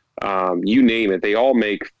Fire, you name it, they all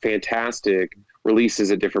make fantastic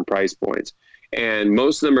releases at different price points. And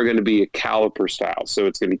most of them are going to be a caliper style. So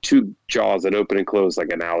it's going to be two jaws that open and close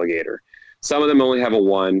like an alligator. Some of them only have a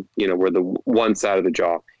one, where the one side of the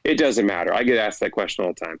jaw. It doesn't matter. I get asked that question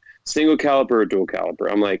all the time. Single caliper or dual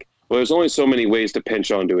caliper? I'm like, well, there's only so many ways to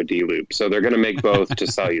pinch onto a D-loop. So they're going to make both to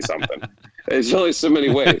sell you something. There's only so many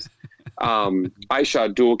ways. I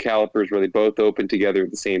shot dual calipers where they both open together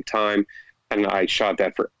at the same time. And I shot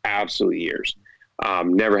that for absolute years.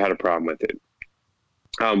 Never had a problem with it.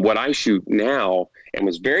 What I shoot now and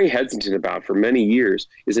was very hesitant about for many years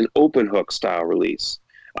is an open hook style release.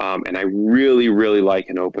 And I really, really like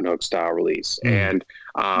an open hook style release. And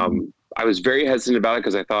I was very hesitant about it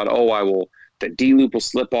because I thought, the D-loop will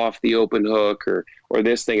slip off the open hook or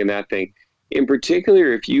this thing and that thing. In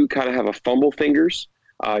particular, if you kind of have a fumble fingers,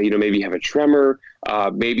 maybe you have a tremor,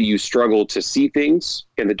 maybe you struggle to see things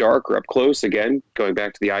in the dark or up close. Again, going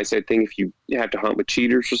back to the eyesight thing, if you have to hunt with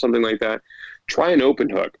cheaters or something like that, try an open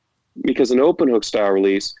hook, because an open hook style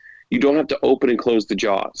release, you don't have to open and close the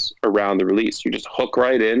jaws around the release. You just hook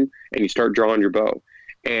right in and you start drawing your bow.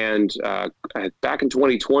 And back in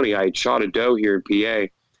 2020, I had shot a doe here in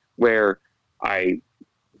PA where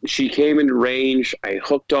she came into range, I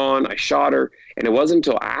hooked on, I shot her, and it wasn't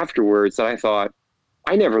until afterwards that I thought,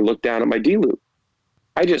 I never looked down at my D-loop.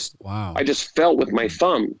 I just felt with my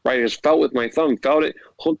thumb, right? I just felt with my thumb, felt it,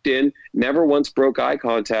 hooked in, never once broke eye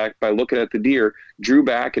contact by looking at the deer, drew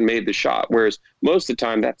back and made the shot. Whereas most of the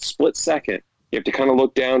time, that split second, you have to kind of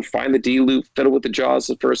look down, find the D-loop, fiddle with the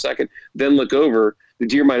jaws for a second, then look over. The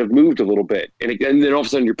deer might have moved a little bit, and then all of a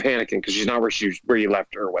sudden you're panicking because she's not where you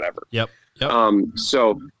left her or whatever. Yep.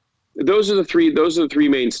 So those are the three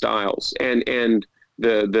main styles, and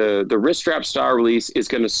the wrist strap style release is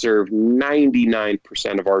going to serve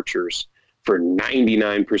 99% of archers for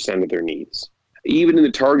 99% of their needs. Even in the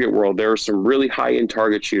target world, there are some really high-end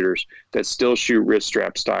target shooters that still shoot wrist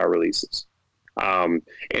strap style releases.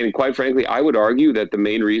 And quite frankly, I would argue that the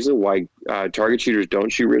main reason why target shooters don't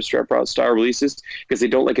shoot wrist strap style releases is because they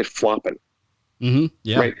don't like it flopping. Mm-hmm.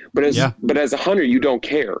 Yeah. Right. But as a hunter, you don't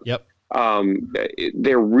care. Yep.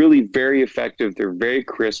 They're really very effective. They're very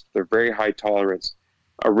crisp. They're very high tolerance.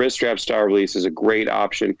 A wrist strap style release is a great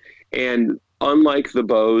option. And unlike the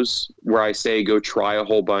bows where I say go try a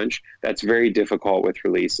whole bunch, that's very difficult with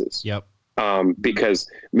releases. Yep. Because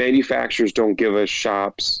manufacturers don't give us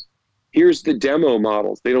shops here's the demo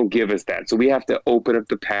models. They don't give us that. So we have to open up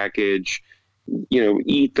the package,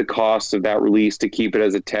 eat the cost of that release to keep it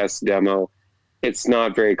as a test demo. It's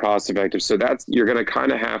not very cost effective. So you're going to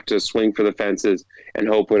kind of have to swing for the fences and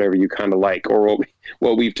hope whatever you kind of like. Or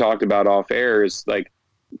what we've talked about off air is like,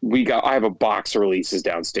 I have a box of releases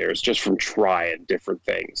downstairs just from trying different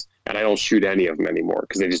things. And I don't shoot any of them anymore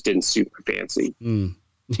because they just didn't super fancy. Mm.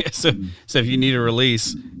 Yeah, so if you need a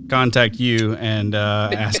release, contact you and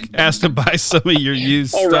ask to buy some of your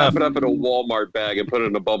used I'll stuff. wrap it up in a Walmart bag and put it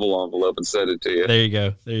in a bubble envelope and send it to you.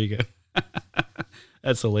 There you go.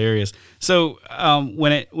 That's hilarious. So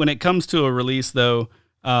when it comes to a release, though,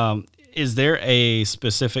 is there a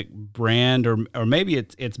specific brand, or maybe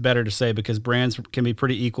it's better to say, because brands can be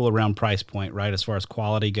pretty equal around price point, right? As far as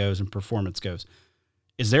quality goes and performance goes,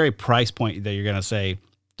 is there a price point that you're going to say,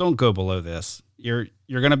 don't go below this? You're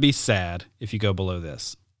going to be sad if you go below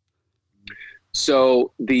this.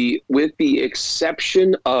 So with the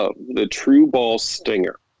exception of the True Ball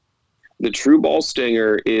Stinger, the True Ball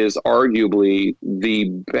Stinger is arguably the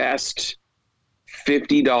best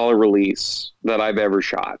 $50 release that I've ever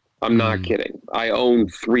shot. I'm not kidding. I own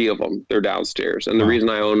 3 of them. They're downstairs. And the reason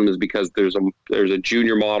I own them is because there's a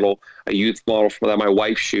junior model, a youth model that my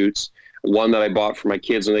wife shoots, one that I bought for my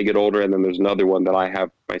kids when they get older, and then there's another one that I have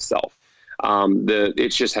myself. It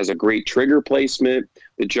just has a great trigger placement.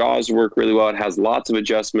 The jaws work really well. It has lots of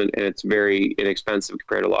adjustment, and it's very inexpensive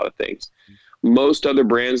compared to a lot of things. Most other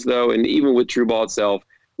brands, though, and even with True Ball itself,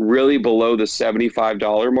 really below the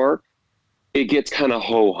 $75 mark, it gets kind of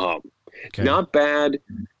ho-hum. Okay. Not bad,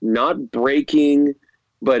 not breaking,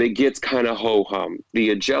 but it gets kind of ho-hum.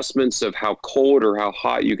 The adjustments of how cold or how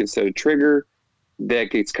hot you can set a trigger,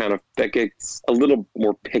 that gets a little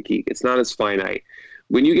more picky. It's not as finite.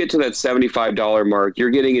 When you get to that $75 mark, you're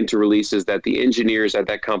getting into releases that the engineers at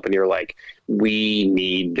that company are like, we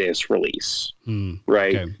need this release,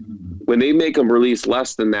 right? Okay. When they make them release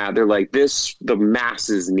less than that, they're like, the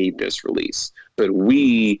masses need this release, but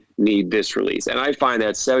we need this release. And I find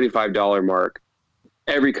that $75 mark,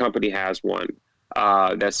 every company has one.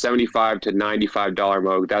 That $75 to $95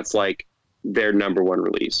 mark, that's like their number one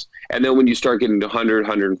release. And then when you start getting to 100,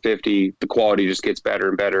 150, the quality just gets better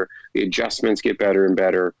and better. The adjustments get better and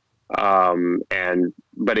better.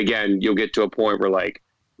 But again, you'll get to a point where like,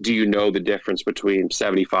 do you know the difference between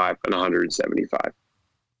 75 and 175?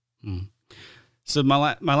 So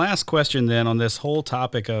my last question then on this whole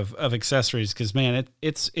topic of accessories, because man,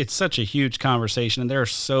 it's such a huge conversation and there are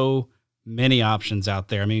so many options out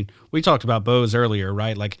there. I mean, we talked about bows earlier,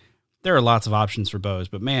 right? Like there are lots of options for bows,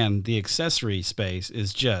 but man, the accessory space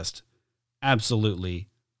is just absolutely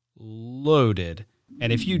loaded.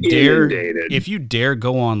 And if you dare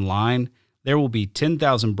go online, there will be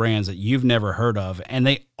 10,000 brands that you've never heard of, and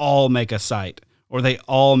they all make a sight or they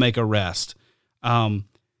all make a rest.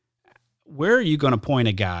 Where are you going to point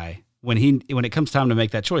a guy when it comes time to make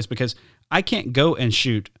that choice? Because I can't go and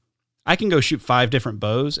shoot. I can go shoot 5 different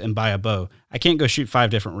bows and buy a bow. I can't go shoot 5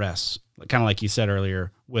 different rests, kind of like you said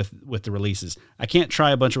earlier with the releases. I can't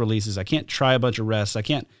try a bunch of releases. I can't try a bunch of rests. I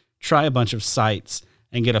can't try a bunch of sights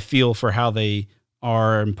and get a feel for how they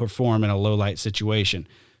are and perform in a low light situation.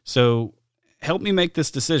 So help me make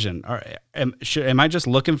this decision. Am I just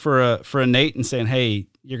looking for a Nate and saying, hey,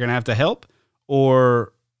 you're going to have to help,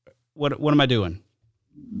 or what am I doing?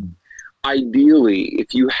 Ideally,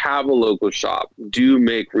 if you have a local shop, do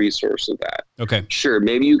make resource of that. Okay. Sure.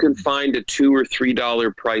 Maybe you can find a $2 or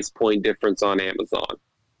 $3 price point difference on Amazon.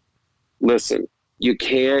 Listen, you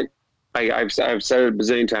can't, I've said it a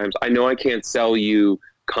bazillion times. I know I can't sell you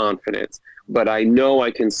confidence, but I know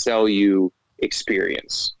I can sell you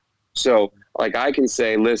experience. So like I can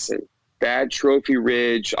say, listen, that Trophy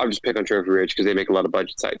Ridge, I'll just pick on Trophy Ridge because they make a lot of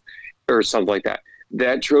budget sites or something like that.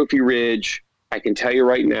 That Trophy Ridge, I can tell you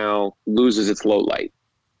right now, loses its low light,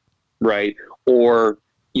 right? Or,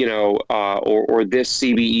 or this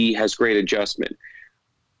CBE has great adjustment.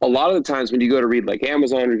 A lot of the times when you go to read like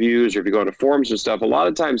Amazon reviews or if you go into forums and stuff, a lot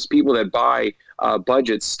of times people that buy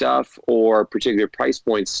budget stuff or particular price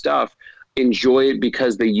point stuff enjoy it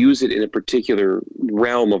because they use it in a particular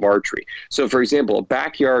realm of archery. So for example, a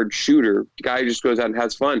backyard shooter, the guy who just goes out and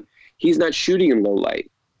has fun, he's not shooting in low light.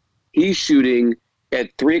 He's shooting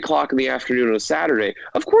at 3:00 in the afternoon on a Saturday.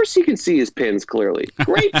 Of course he can see his pins clearly.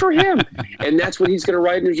 Great for him. And that's what he's going to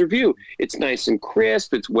write in his review. It's nice and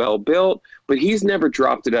crisp. It's well built, but he's never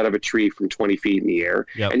dropped it out of a tree from 20 feet in the air.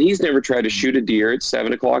 Yep. And he's never tried to shoot a deer at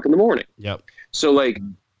 7:00 in the morning. Yep. So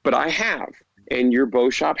but I have, and your bow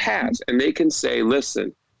shop has, and they can say,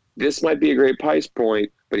 listen, this might be a great price point,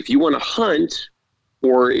 but if you want to hunt,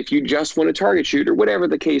 or if you just want to target shoot, or whatever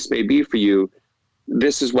the case may be for you,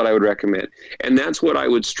 this is what I would recommend. And that's what I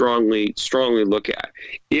would strongly look at.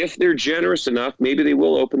 If they're generous enough, maybe they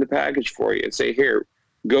will open the package for you and say, here,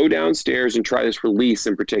 go downstairs and try this release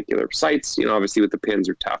in particular. Sights, obviously with the pins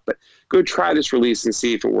are tough, but go try this release and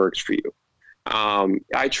see if it works for you.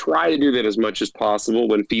 I try to do that as much as possible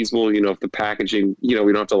when feasible, if the packaging, we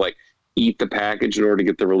don't have to like eat the package in order to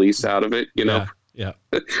get the release out of it, Yeah.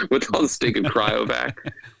 with all the stinking cryovac.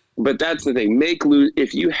 But that's the thing.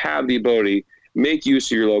 If you have the ability, make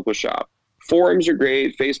use of your local shop. Forums are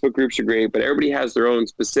great. Facebook groups are great, but everybody has their own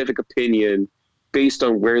specific opinion based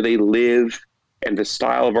on where they live and the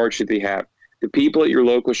style of archery they have. The people at your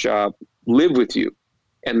local shop live with you,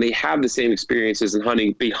 and they have the same experiences in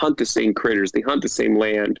hunting. They hunt the same critters. They hunt the same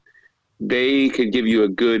land. They could give you a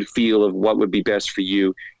good feel of what would be best for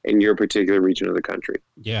you in your particular region of the country.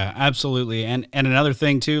 Yeah, absolutely. And another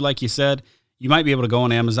thing too, like you said, you might be able to go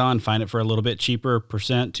on Amazon, find it for a little bit cheaper,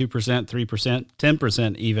 2%, 3%,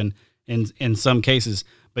 10% even in some cases,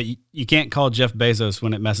 but you can't call Jeff Bezos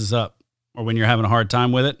when it messes up or when you're having a hard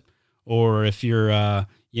time with it. Or if you're,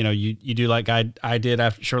 you do like I did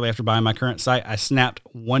shortly after buying my current sight, I snapped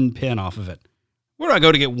one pin off of it. Where do I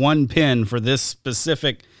go to get one pin for this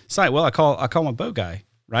specific sight? Well, I call my bow guy,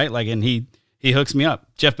 right? Like, and he hooks me up.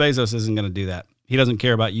 Jeff Bezos isn't going to do that. He doesn't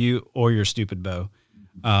care about you or your stupid bow.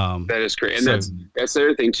 That is great. And that's the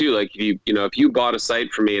other thing too. Like if you bought a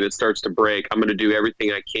sight for me and it starts to break, I'm going to do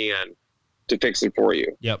everything I can to fix it for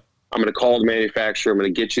you. Yep. I'm going to call the manufacturer. I'm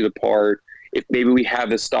going to get you the part. If maybe we have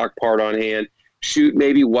the stock part on hand, shoot,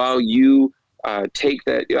 maybe while you I take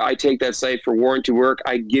that sight for warranty work,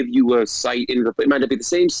 I give you a sight it might not be the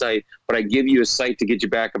same sight, but I give you a sight to get you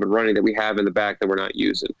back up and running that we have in the back that we're not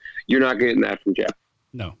using. You're not getting that from Jeff.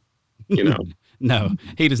 No. No,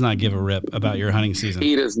 he does not give a rip about your hunting season.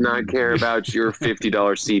 He does not care about your $50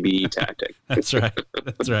 CBE tactic. That's right.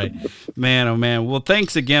 That's right. Man, oh man. Well,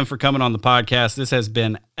 thanks again for coming on the podcast. This has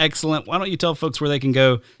been excellent. Why don't you tell folks where they can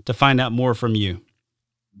go to find out more from you?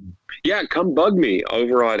 Yeah, come bug me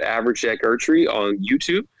over on Average Jack Archery on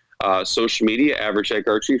YouTube, social media, Average Jack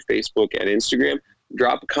Archery, Facebook and Instagram.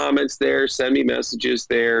 Drop comments there, send me messages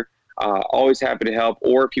there. Always happy to help.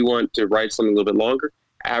 Or if you want to write something a little bit longer,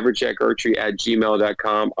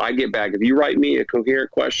 averagejackarchery@gmail.com. I get back. If you write me a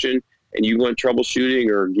coherent question and you want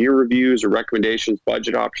troubleshooting or gear reviews or recommendations,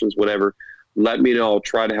 budget options, whatever, let me know. I'll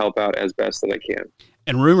try to help out as best that I can.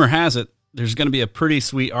 And rumor has it, there's going to be a pretty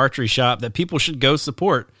sweet archery shop that people should go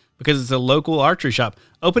support because it's a local archery shop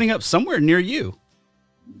opening up somewhere near you.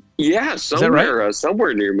 Yeah, somewhere, right?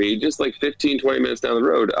 Somewhere near me, just like 15, 20 minutes down the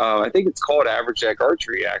road. I think it's called Average Jack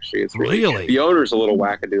Archery, actually. It's really? The owner's a little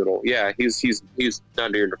wackadoodle. Yeah, he's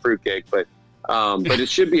not near the fruitcake, but it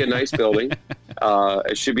should be a nice building.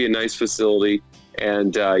 It should be a nice facility.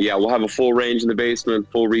 And we'll have a full range in the basement,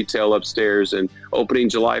 full retail upstairs, and opening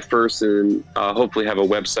July 1st, and hopefully have a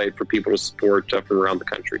website for people to support from around the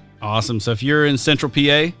country. Awesome. So if you're in Central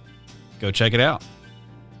PA, go check it out.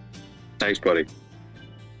 Thanks, buddy.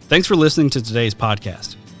 Thanks for listening to today's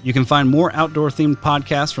podcast. You can find more outdoor-themed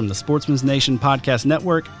podcasts from the Sportsman's Nation Podcast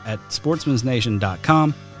Network at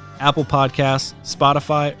sportsmansnation.com, Apple Podcasts,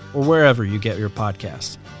 Spotify, or wherever you get your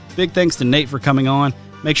podcasts. Big thanks to Nate for coming on.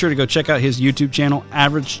 Make sure to go check out his YouTube channel,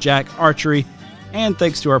 Average Jack Archery, and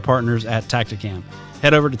thanks to our partners at Tactacam.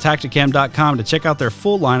 Head over to Tactacam.com to check out their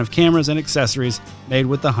full line of cameras and accessories made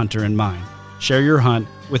with the hunter in mind. Share your hunt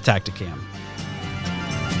with Tactacam.